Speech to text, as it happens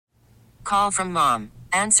call from mom.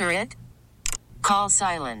 Answer it. Call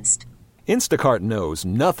silenced. Instacart knows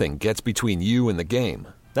nothing gets between you and the game.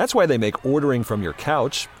 That's why they make ordering from your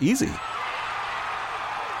couch easy.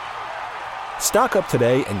 Stock up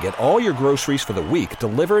today and get all your groceries for the week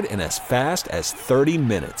delivered in as fast as 30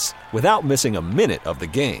 minutes without missing a minute of the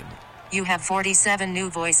game. You have 47 new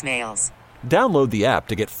voicemails. Download the app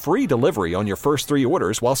to get free delivery on your first 3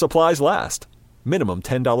 orders while supplies last. Minimum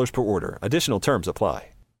 $10 per order. Additional terms apply.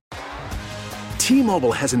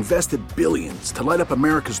 T-Mobile has invested billions to light up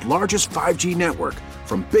America's largest 5G network,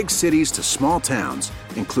 from big cities to small towns,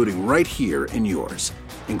 including right here in yours.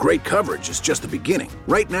 And great coverage is just the beginning.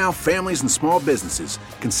 Right now, families and small businesses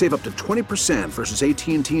can save up to 20% versus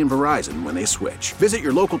AT&T and Verizon when they switch. Visit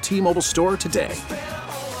your local T-Mobile store today.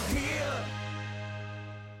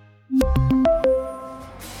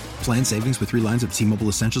 Plan savings with 3 lines of T-Mobile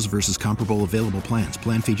Essentials versus comparable available plans.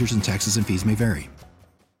 Plan features and taxes and fees may vary.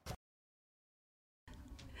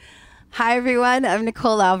 Hi, everyone. I'm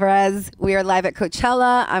Nicole Alvarez. We are live at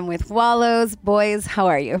Coachella. I'm with Wallows. Boys, how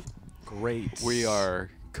are you? Great. We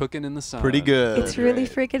are cooking in the sun. Pretty good. It's really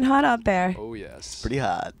freaking hot out there. Oh, yes. Pretty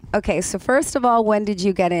hot. Okay, so first of all, when did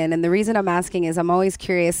you get in? And the reason I'm asking is I'm always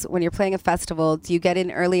curious, when you're playing a festival, do you get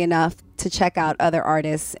in early enough to check out other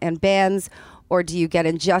artists and bands, or do you get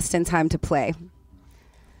in just in time to play?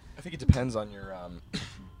 I think it depends on your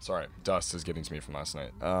sorry, dust is getting to me from last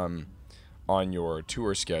night. On your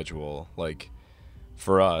tour schedule, like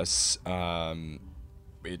for us,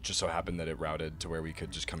 it just so happened that it routed to where we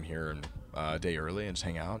could just come here and a day early and just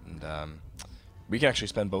hang out, and we can actually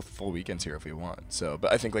spend both full weekends here if we want. So,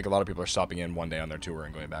 but I think like a lot of people are stopping in one day on their tour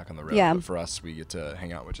and going back on the road. Yeah. But for us, we get to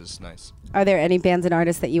hang out, which is nice. Are there any bands and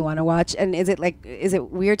artists that you want to watch? And is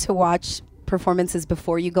it weird to watch performances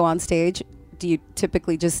before you go on stage? Do you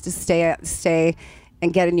typically just stay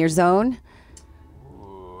and get in your zone?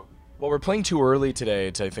 Well, we're playing too early today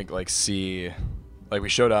to, I think, like, see, like, we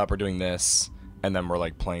showed up, we're doing this, and then we're,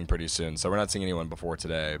 like, playing pretty soon. So we're not seeing anyone before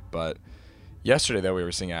today. But yesterday, though, we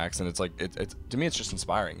were seeing acts, and it's, like, it's to me, it's just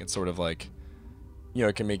inspiring. It's sort of like, you know,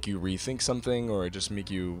 it can make you rethink something, or just make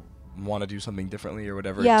you want to do something differently or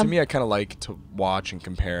whatever. Yeah. To me, I kind of like to watch and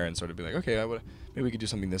compare and sort of be like, okay, maybe we could do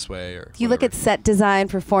something this way. Or do you look at set design,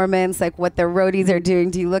 performance, like what the roadies are doing?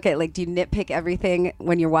 Do you look at, like, do you nitpick everything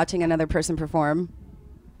when you're watching another person perform?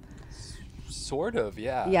 Sort of,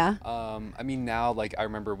 yeah. Yeah. I mean, now, like, I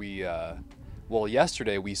remember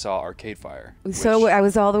yesterday we saw Arcade Fire. So I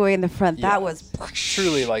was all the way in the front. Yeah, That was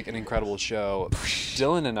truly like an incredible show.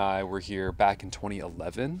 Dylan and I were here back in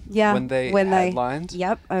 2011. Yeah. When they headlined.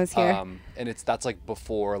 Yep, I was here. And that's like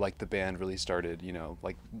before like the band really started. You know,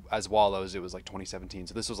 like as Wallows, it was like 2017.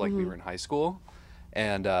 So this was like we were in high school.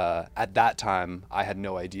 And at that time, I had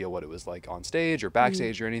no idea what it was like on stage or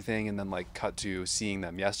backstage or anything. And then, like, cut to seeing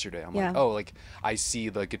them yesterday. I'm like, oh, like, I see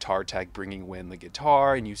the guitar tech bringing in the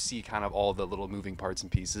guitar, and you see kind of all the little moving parts and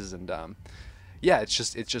pieces. And, yeah, it's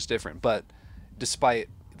just different. But despite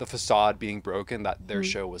the facade being broken, that their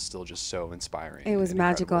show was still just so inspiring. It was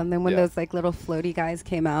magical. incredible. And then when those, like, little floaty guys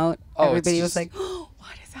came out, everybody was like, oh,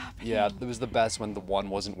 what is happening? Yeah, it was the best when the one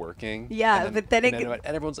wasn't working. Yeah, and but then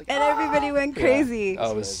everyone's like, and everybody went crazy.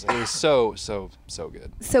 Oh, it was so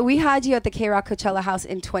good. So we had you at the K-Rock Coachella House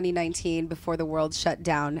in 2019 before the world shut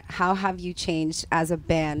down. How have you changed as a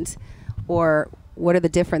band, or what are the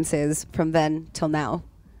differences from then till now?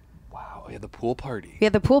 Wow, we had the pool party. We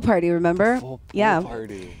had the pool party, remember? The full pool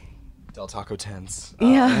party. Del Taco tents.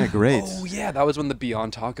 Yeah. Great. Oh yeah, that was when the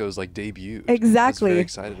Beyond Tacos like debuted. Exactly. I was very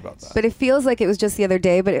excited about that. But it feels like it was just the other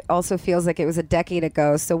day, but it also feels like it was a decade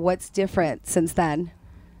ago. So what's different since then?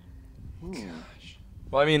 Gosh.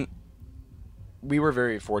 Well, I mean, we were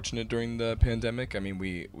very fortunate during the pandemic. I mean,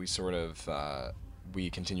 we sort of we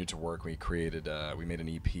continued to work. We created we made an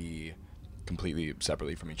EP completely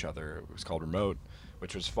separately from each other. It was called Remote,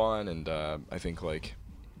 which was fun, and I think like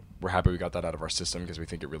we're happy we got that out of our system because we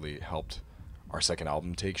think it really helped our second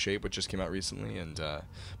album take shape, which just came out recently. And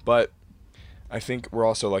but I think we're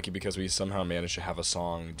also lucky because we somehow managed to have a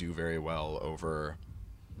song do very well over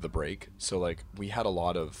the break. So like we had a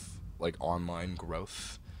lot of like online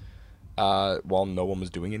growth while no one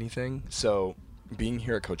was doing anything. So being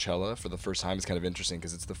here at Coachella for the first time is kind of interesting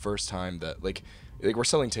because it's the first time that like we're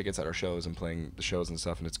selling tickets at our shows and playing the shows and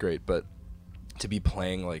stuff, and it's great. But to be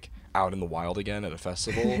playing like out in the wild again at a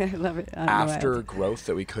festival I love it. after growth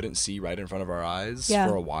that we couldn't see right in front of our eyes Yeah.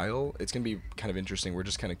 for a while, it's gonna be kind of interesting. We're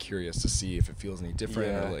just kind of curious to see if it feels any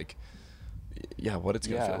different or like what it's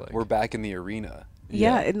gonna feel like. We're back in the arena.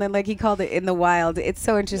 Yeah, and then like he called it in the wild. It's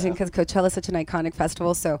so interesting because Coachella is such an iconic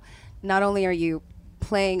festival. So not only are you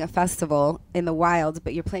playing a festival in the wild,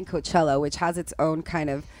 but you're playing Coachella, which has its own kind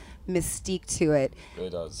of mystique to it. It really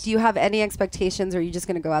does. Do you have any expectations, or are you just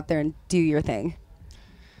going to go out there and do your thing?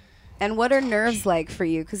 And what are nerves like for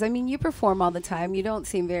you? Because, I mean, you perform all the time. You don't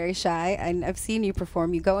seem very shy. I've seen you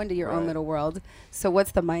perform. You go into your own little world. So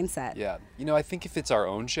what's the mindset? Yeah. You know, I think if it's our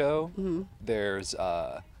own show, there's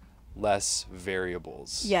less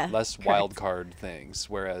variables, less wild card things.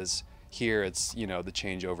 Whereas here it's, you know, the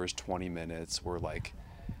changeover's 20 minutes. We're like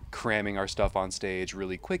cramming our stuff on stage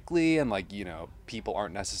really quickly. And like, you know, people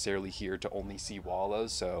aren't necessarily here to only see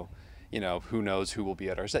Wallows. So, you know, who knows who will be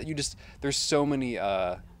at our set. There's so many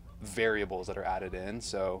variables that are added in,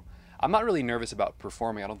 so I'm not really nervous about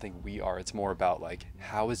performing. I don't think we are. It's more about like,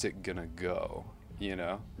 how is it gonna go, you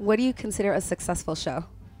know? What do you consider a successful show?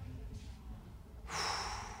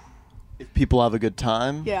 If people have a good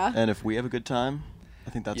time, Yeah. and if we have a good time,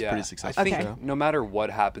 I think that's a pretty successful I think show. no matter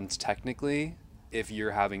what happens technically, if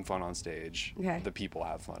you're having fun on stage, Okay. the people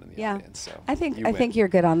have fun in the Yeah. audience. So I think win. you're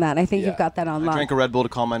good on that. I think you've got that on I lock. drank a Red Bull to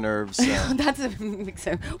calm my nerves. So. That's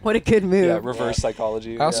what a good move. Yeah, reverse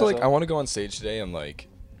psychology. I also yeah, I want to go on stage today and like,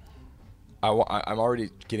 I'm already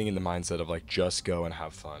getting in the mindset of like, just go and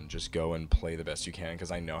have fun, just go and play the best you can, because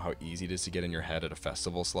I know how easy it is to get in your head at a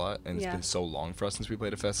festival slot, and it's been so long for us since we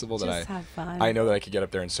played a festival Just have fun. I know that I could get up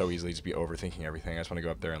there and so easily just be overthinking everything. I just want to go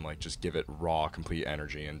up there and like just give it raw, complete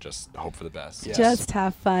energy and just hope for the best. Yes. Just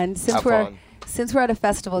have fun. Since we're at a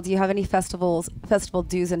festival, do you have any festival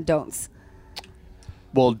do's and don'ts?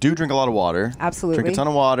 Well, do drink a lot of water. Absolutely. Drink a ton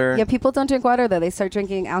of water. Yeah, people don't drink water though. They start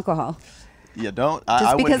drinking alcohol. Yeah, don't. Just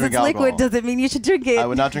I wouldn't because drink it's liquid alcohol. doesn't mean you should drink it. I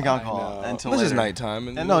would not drink alcohol until This later. is nighttime.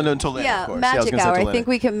 And No, until later, Yeah, of course. magic hour. I think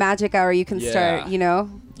we we can magic hour. You can start, you know,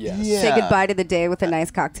 Yes. say goodbye to the day with a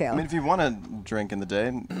nice cocktail. I mean, if you want to drink in the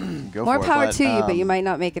day, go More for it. power to you, but you might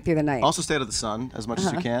not make it through the night. Also, stay out of the sun as much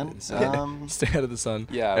as you can. Stay out of the sun.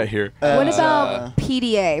 Yeah. Here. What about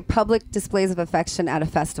PDA, public displays of affection at a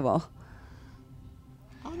festival?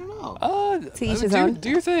 To each his own. Do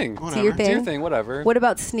your thing. Do your thing. Do your thing. Whatever. What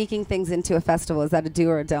about sneaking things into a festival? Is that a do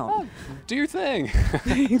or a don't? Do your thing.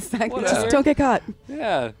 Exactly. Whatever. Just don't get caught.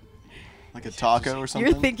 Yeah. Like a taco or something.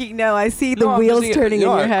 You're thinking, no, I see the I'm wheels just turning in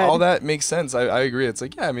your head. All that makes sense. I agree. It's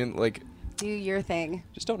like, yeah, I mean, like, Do your thing.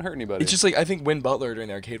 Just don't hurt anybody. it's just like, I think Win Butler during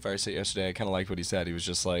the Arcade Fire set yesterday, I kind of liked what he said. He was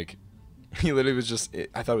just like, he literally was just,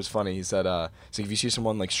 I thought it was funny. He said, it's like if you see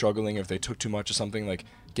someone like struggling, if they took too much or something, like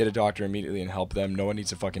get a doctor immediately and help them. No one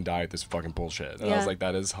needs to fucking die at this fucking bullshit. And I was like,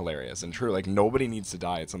 that is hilarious and true. Like nobody needs to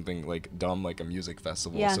die at something like dumb, like a music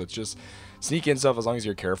festival. Yeah. So it's just sneak in stuff as long as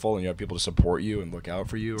you're careful and you have people to support you and look out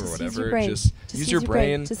for you or Just whatever. Use your brain. Just use your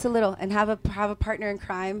brain. Just a little. And have a partner in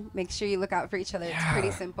crime. Make sure you look out for each other. It's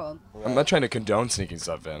pretty simple. I'm not trying to condone sneaking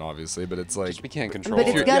stuff in, obviously, but it's like Just we can't control. But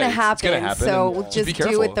it's it. gonna it's happen. gonna happen, So and just just be do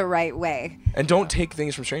careful. it the right way. And don't take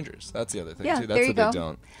things from strangers. That's the other thing, Yeah, too. there That's you the big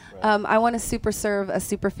go. don't. I want to super serve a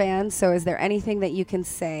super fan. So is there anything that you can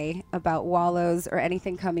say about Wallows or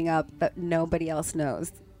anything coming up that nobody else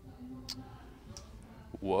knows?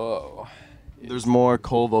 Whoa. There's more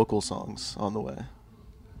Cole vocal songs on the way.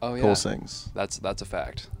 Oh yeah. Cole sings. That's a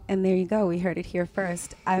fact. And there you go. We heard it here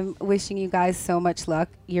first. I'm wishing you guys so much luck.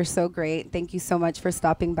 You're so great. Thank you so much for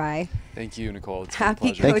stopping by. Thank you, Nicole. It's been a Happy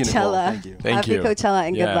pleasure. Thank you, Nicole. Coachella. Thank you. Thank Happy you. Coachella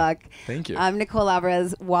and good Yeah. luck. Thank you. I'm Nicole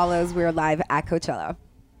Alvarez, Wallows. We're live at Coachella.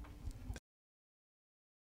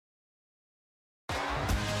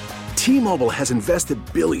 T-Mobile has invested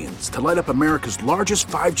billions to light up America's largest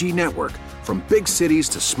 5G network, from big cities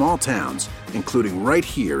to small towns, including right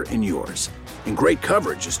here in yours. And great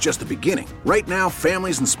coverage is just the beginning. Right now,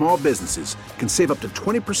 families and small businesses can save up to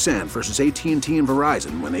 20% versus AT&T and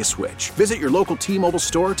Verizon when they switch. Visit your local T-Mobile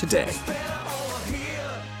store today.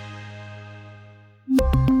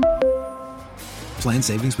 Plan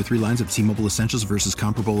savings with 3 lines of T-Mobile Essentials versus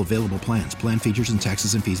comparable available plans. Plan features and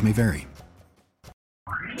taxes and fees may vary.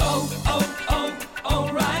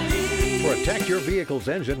 Protect your vehicle's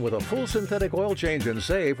engine with a full synthetic oil change and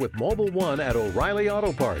save with Mobile One at O'Reilly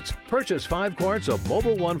Auto Parts. Purchase 5 quarts of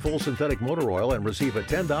Mobile One full synthetic motor oil and receive a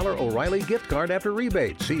 $10 O'Reilly gift card after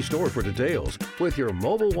rebate. See store for details. With your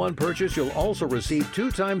Mobile One purchase, you'll also receive 2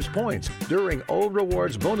 times points during O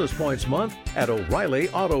Rewards Bonus Points Month at O'Reilly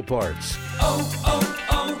Auto Parts.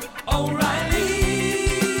 O'Reilly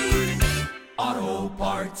Auto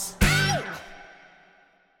Parts.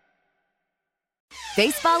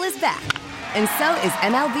 Baseball is back, and so is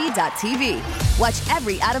MLB.tv. Watch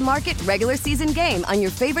every out-of-market regular season game on your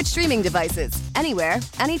favorite streaming devices, anywhere,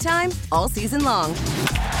 anytime, all season long.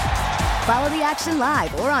 Follow the action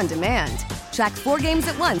live or on demand. Track 4 games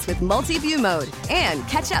at once with multi-view mode and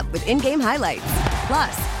catch up with in-game highlights.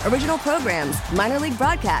 Plus, original programs, minor league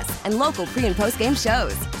broadcasts, and local pre- and post-game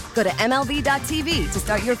shows. Go to MLB.tv to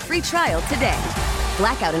start your free trial today.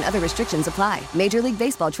 Blackout and other restrictions apply. Major League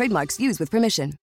Baseball trademarks used with permission.